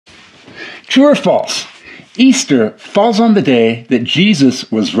True or false? Easter falls on the day that Jesus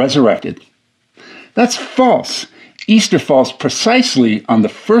was resurrected. That's false. Easter falls precisely on the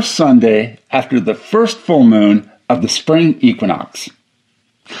first Sunday after the first full moon of the spring equinox.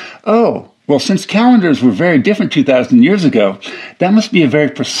 Oh, well, since calendars were very different 2,000 years ago, that must be a very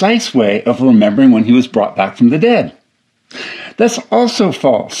precise way of remembering when he was brought back from the dead. That's also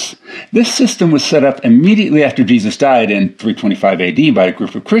false. This system was set up immediately after Jesus died in 325 AD by a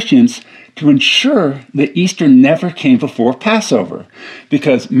group of Christians to ensure that Easter never came before Passover,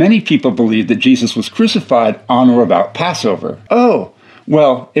 because many people believe that Jesus was crucified on or about Passover. Oh,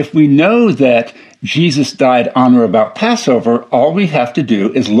 well, if we know that Jesus died on or about Passover, all we have to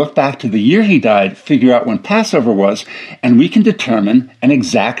do is look back to the year he died, figure out when Passover was, and we can determine an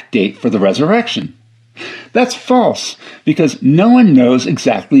exact date for the resurrection. That's false, because no one knows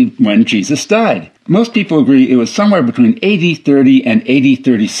exactly when Jesus died. Most people agree it was somewhere between AD 30 and AD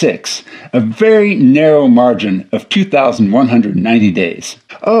 36, a very narrow margin of 2,190 days.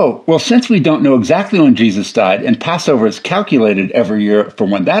 Oh, well, since we don't know exactly when Jesus died, and Passover is calculated every year for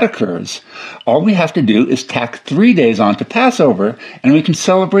when that occurs, all we have to do is tack 3 days onto Passover, and we can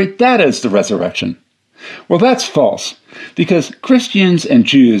celebrate that as the resurrection. Well, that's false, because Christians and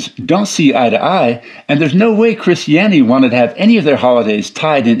Jews don't see eye to eye, and there's no way Christianity wanted to have any of their holidays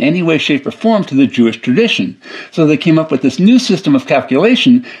tied in any way, shape, or form to the Jewish tradition. So they came up with this new system of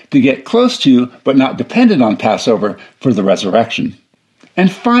calculation to get close to, but not dependent on Passover for the resurrection.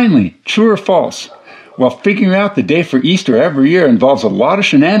 And finally, true or false? While figuring out the day for Easter every year involves a lot of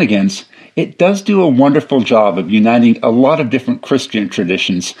shenanigans, it does do a wonderful job of uniting a lot of different Christian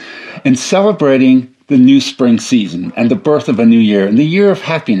traditions and celebrating the new spring season and the birth of a new year and the year of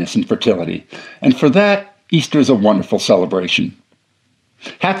happiness and fertility. And for that, Easter is a wonderful celebration.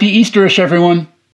 Happy Easterish, everyone!